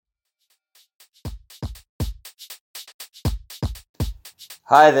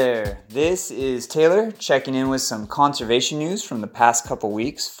Hi there, this is Taylor checking in with some conservation news from the past couple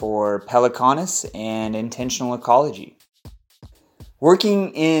weeks for Pelecanus and intentional ecology.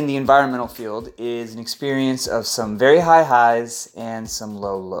 Working in the environmental field is an experience of some very high highs and some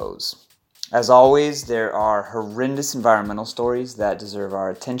low lows. As always, there are horrendous environmental stories that deserve our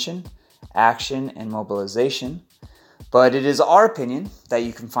attention, action, and mobilization, but it is our opinion that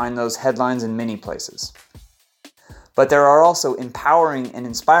you can find those headlines in many places. But there are also empowering and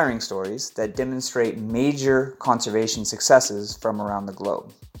inspiring stories that demonstrate major conservation successes from around the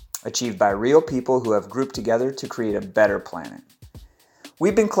globe, achieved by real people who have grouped together to create a better planet.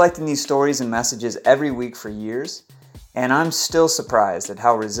 We've been collecting these stories and messages every week for years, and I'm still surprised at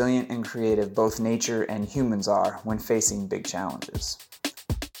how resilient and creative both nature and humans are when facing big challenges.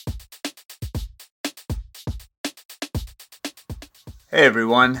 Hey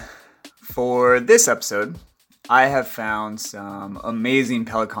everyone, for this episode, I have found some amazing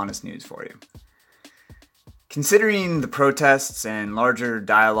Pelecanus news for you. Considering the protests and larger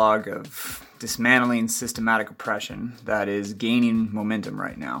dialogue of dismantling systematic oppression that is gaining momentum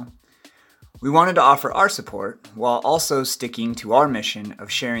right now, we wanted to offer our support while also sticking to our mission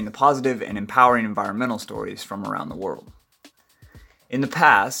of sharing the positive and empowering environmental stories from around the world. In the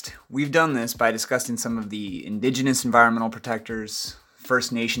past, we've done this by discussing some of the indigenous environmental protectors,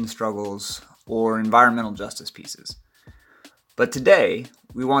 First Nation struggles, or environmental justice pieces. But today,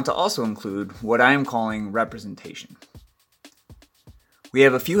 we want to also include what I am calling representation. We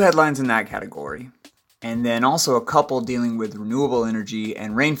have a few headlines in that category, and then also a couple dealing with renewable energy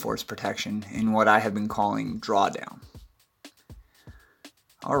and rainforest protection in what I have been calling drawdown.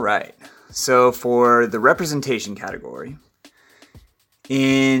 Alright, so for the representation category,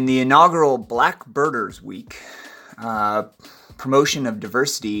 in the inaugural Black Birders Week, promotion of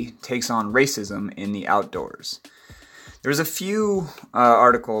diversity takes on racism in the outdoors. There's a few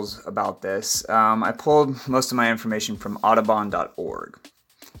articles about this. I pulled most of my information from audubon.org.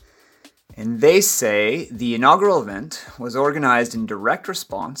 And they say the inaugural event was organized in direct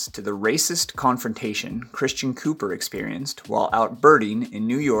response to the racist confrontation Christian Cooper experienced while out birding in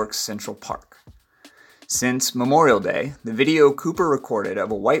New York's Central Park. Since Memorial Day, the video Cooper recorded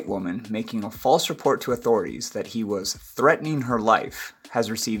of a white woman making a false report to authorities that he was threatening her life has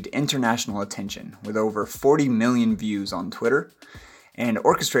received international attention, with over 40 million views on Twitter, and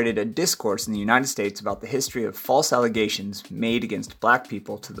orchestrated a discourse in the United States about the history of false allegations made against black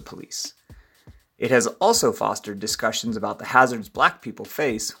people to the police. It has also fostered discussions about the hazards black people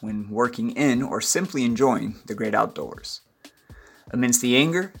face when working in or simply enjoying the great outdoors. Amidst the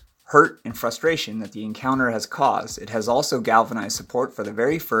anger, hurt, and frustration that the encounter has caused, it has also galvanized support for the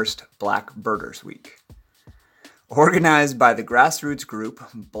very first Black Birders Week. Organized by the grassroots group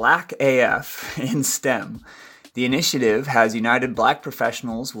Black AF in STEM, the initiative has united black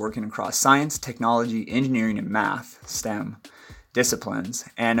professionals working across science, technology, engineering, and math, STEM, disciplines,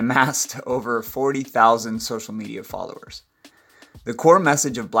 and amassed over 40,000 social media followers. The core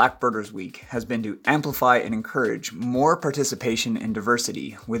message of Black Birders Week has been to amplify and encourage more participation and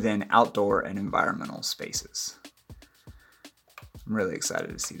diversity within outdoor and environmental spaces. I'm really excited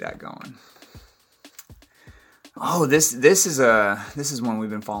to see that going. Oh, this is one we've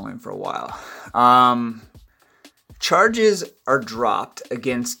been following for a while. Charges are dropped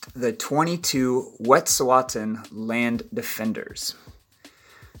against the 22 Wet'suwet'en land defenders.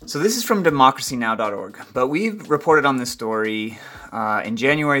 So this is from democracynow.org, but we've reported on this story in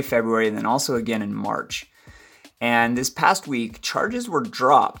January, February, and then also again in March. And this past week, charges were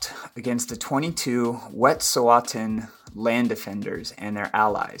dropped against the 22 Wet'suwet'en land defenders and their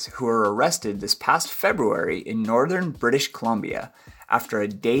allies, who were arrested this past February in northern British Columbia after a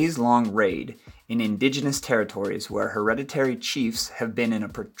days-long raid in indigenous territories where hereditary chiefs have been in a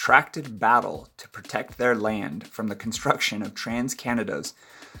protracted battle to protect their land from the construction of TransCanada's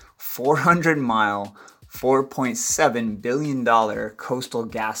 400-mile, $4.7 billion Coastal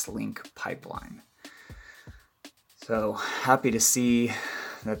GasLink pipeline. So happy to see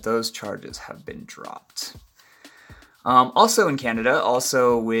that those charges have been dropped. Also in Canada,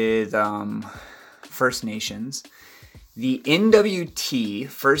 also with First Nations, the NWT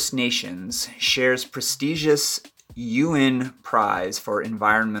First Nations shares prestigious UN Prize for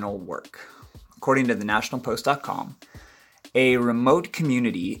Environmental Work. According to thenationalpost.com, a remote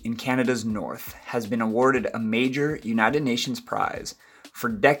community in Canada's north has been awarded a major United Nations prize for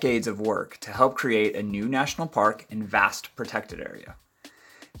decades of work to help create a new national park and vast protected area.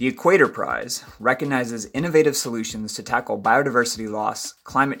 The Equator Prize recognizes innovative solutions to tackle biodiversity loss,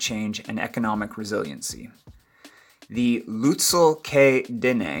 climate change, and economic resiliency. The Lutzel K.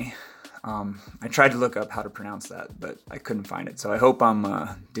 Dene I tried to look up how to pronounce that, but I couldn't find it, so I hope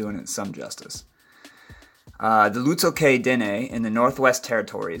I'm doing it some justice. The Lutsoke Dene in the Northwest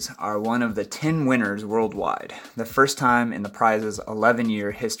Territories are one of the 10 winners worldwide, the first time in the prize's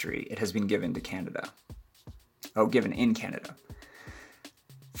 11-year history it has been given to Canada. Given in Canada.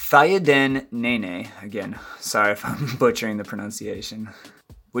 Thayaden Nene, again, sorry if I'm butchering the pronunciation,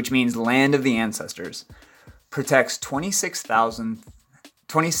 which means land of the ancestors, protects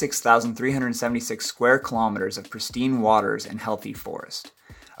 26,376 square kilometers of pristine waters and healthy forest.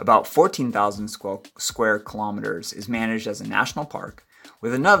 About 14,000 square kilometers is managed as a national park,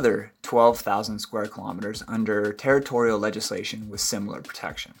 with another 12,000 square kilometers under territorial legislation with similar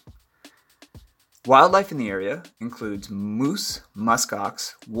protection. Wildlife in the area includes moose,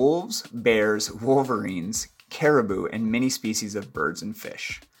 muskox, wolves, bears, wolverines, caribou, and many species of birds and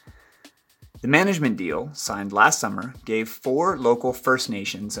fish. The management deal, signed last summer, gave 4 local First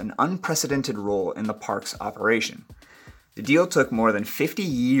Nations an unprecedented role in the park's operation. The deal took more than 50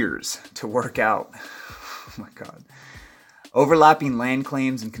 years to work out. Oh my God. Overlapping land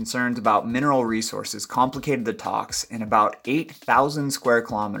claims and concerns about mineral resources complicated the talks, and about 8,000 square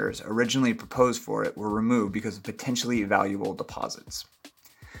kilometers originally proposed for it were removed because of potentially valuable deposits.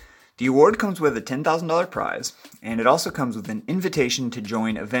 The award comes with a $10,000 prize, and it also comes with an invitation to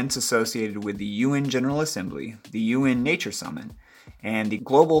join events associated with the UN General Assembly, the UN Nature Summit, and the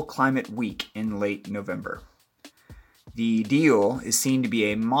Global Climate Week in late November. The deal is seen to be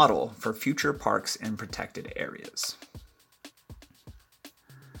a model for future parks and protected areas.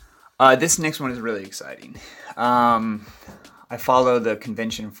 This next one is really exciting. I follow the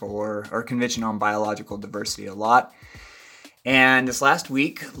Convention on Biological Diversity a lot. And this last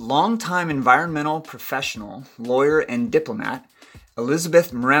week, longtime environmental professional, lawyer, and diplomat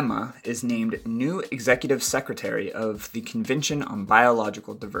Elizabeth Mrema is named new Executive Secretary of the Convention on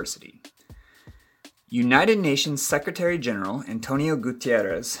Biological Diversity. United Nations Secretary General Antonio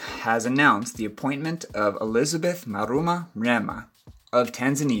Guterres has announced the appointment of Elizabeth Maruma Mrema of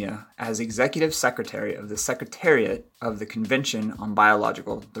Tanzania as Executive Secretary of the Secretariat of the Convention on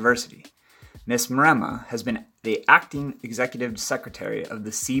Biological Diversity. Ms. Mrema has been the acting Executive Secretary of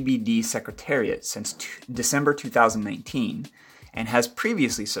the CBD Secretariat since December 2019 and has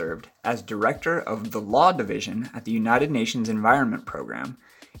previously served as Director of the Law Division at the United Nations Environment Program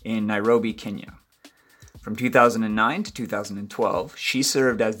in Nairobi, Kenya. From 2009 to 2012, she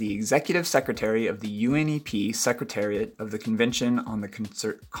served as the Executive Secretary of the UNEP Secretariat of the Convention on the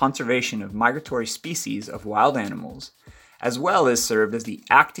Conservation of Migratory Species of Wild Animals, as well as served as the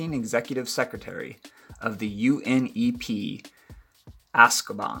Acting Executive Secretary of the UNEP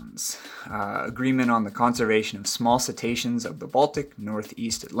ASCOBANS, Agreement on the Conservation of Small Cetaceans of the Baltic,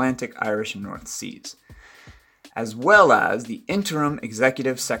 Northeast Atlantic, Irish, and North Seas, as well as the Interim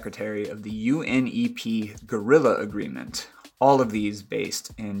Executive Secretary of the UNEP Gorilla Agreement, all of these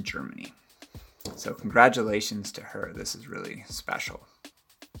based in Germany. So congratulations to her. This is really special.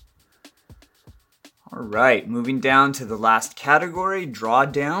 All right, moving down to the last category,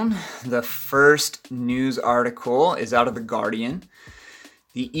 drawdown. The first news article is out of The Guardian.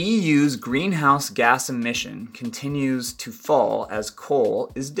 The EU's greenhouse gas emission continues to fall as coal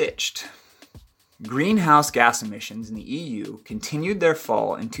is ditched. Greenhouse gas emissions in the EU continued their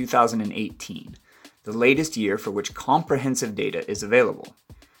fall in 2018, the latest year for which comprehensive data is available.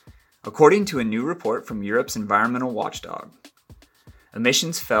 According to a new report from Europe's environmental watchdog,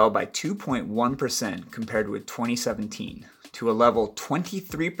 emissions fell by 2.1% compared with 2017, to a level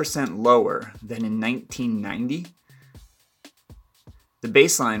 23% lower than in 1990. The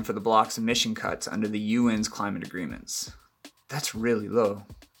baseline for the bloc's emission cuts under the UN's climate agreements. That's really low.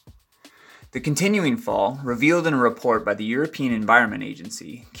 The continuing fall, revealed in a report by the European Environment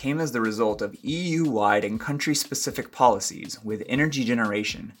Agency, came as the result of EU-wide and country-specific policies with energy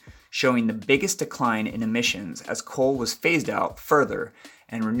generation showing the biggest decline in emissions as coal was phased out further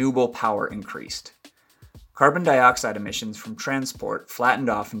and renewable power increased. Carbon dioxide emissions from transport flattened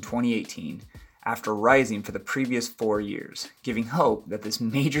off in 2018 after rising for the previous 4 years, giving hope that this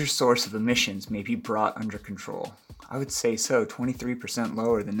major source of emissions may be brought under control. I would say so. 23%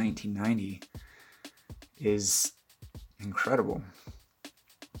 lower than 1990 is incredible.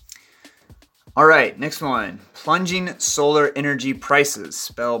 All right, next one. Plunging solar energy prices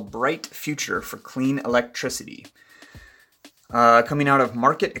spell bright future for clean electricity. Coming out of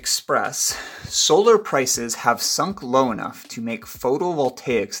Market Express, solar prices have sunk low enough to make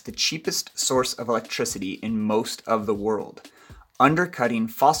photovoltaics the cheapest source of electricity in most of the world, undercutting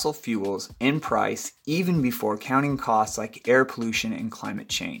fossil fuels in price even before counting costs like air pollution and climate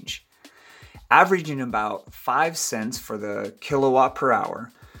change. Averaging about 5 cents for the kilowatt per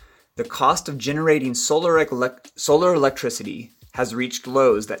hour, The cost of generating solar electricity has reached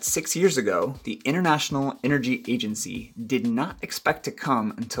lows that 6 years ago, the International Energy Agency did not expect to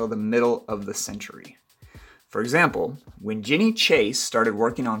come until the middle of the century. For example, when Ginny Chase started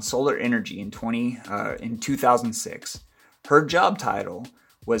working on solar energy in 2006, her job title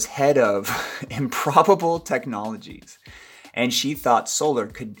was head of improbable technologies, and she thought solar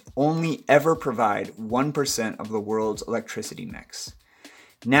could only ever provide 1% of the world's electricity mix.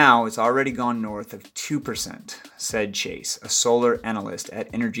 Now it's already gone north of 2%, said Chase, a solar analyst at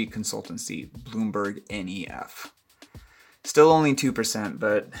energy consultancy Bloomberg NEF. Still only 2%,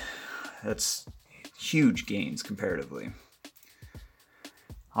 but that's huge gains comparatively.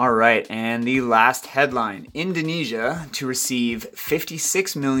 All right, and the last headline. Indonesia to receive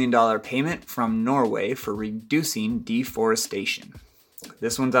 $56 million payment from Norway for reducing deforestation.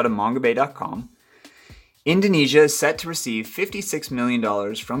 This one's out of mongabay.com. Indonesia is set to receive $56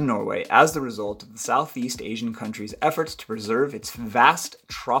 million from Norway as the result of the Southeast Asian country's efforts to preserve its vast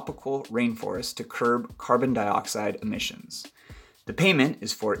tropical rainforest to curb carbon dioxide emissions. The payment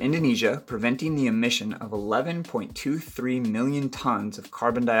is for Indonesia preventing the emission of 11.23 million tons of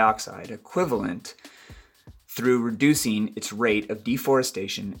carbon dioxide equivalent through reducing its rate of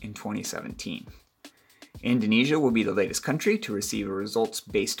deforestation in 2017. Indonesia will be the latest country to receive a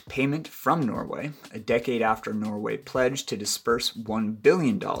results-based payment from Norway, a decade after Norway pledged to disperse $1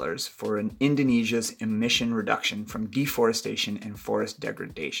 billion for Indonesia's emission reduction from deforestation and forest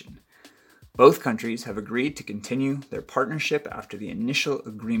degradation. Both countries have agreed to continue their partnership after the initial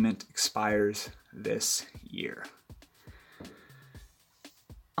agreement expires this year.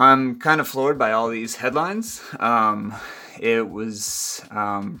 I'm kind of floored by all these headlines. It was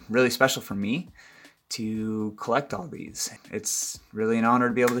really special for me to collect all these. It's really an honor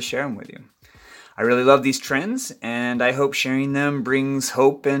to be able to share them with you. I really love these trends, and I hope sharing them brings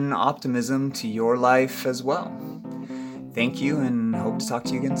hope and optimism to your life as well. Thank you, and hope to talk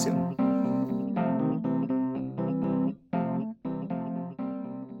to you again soon.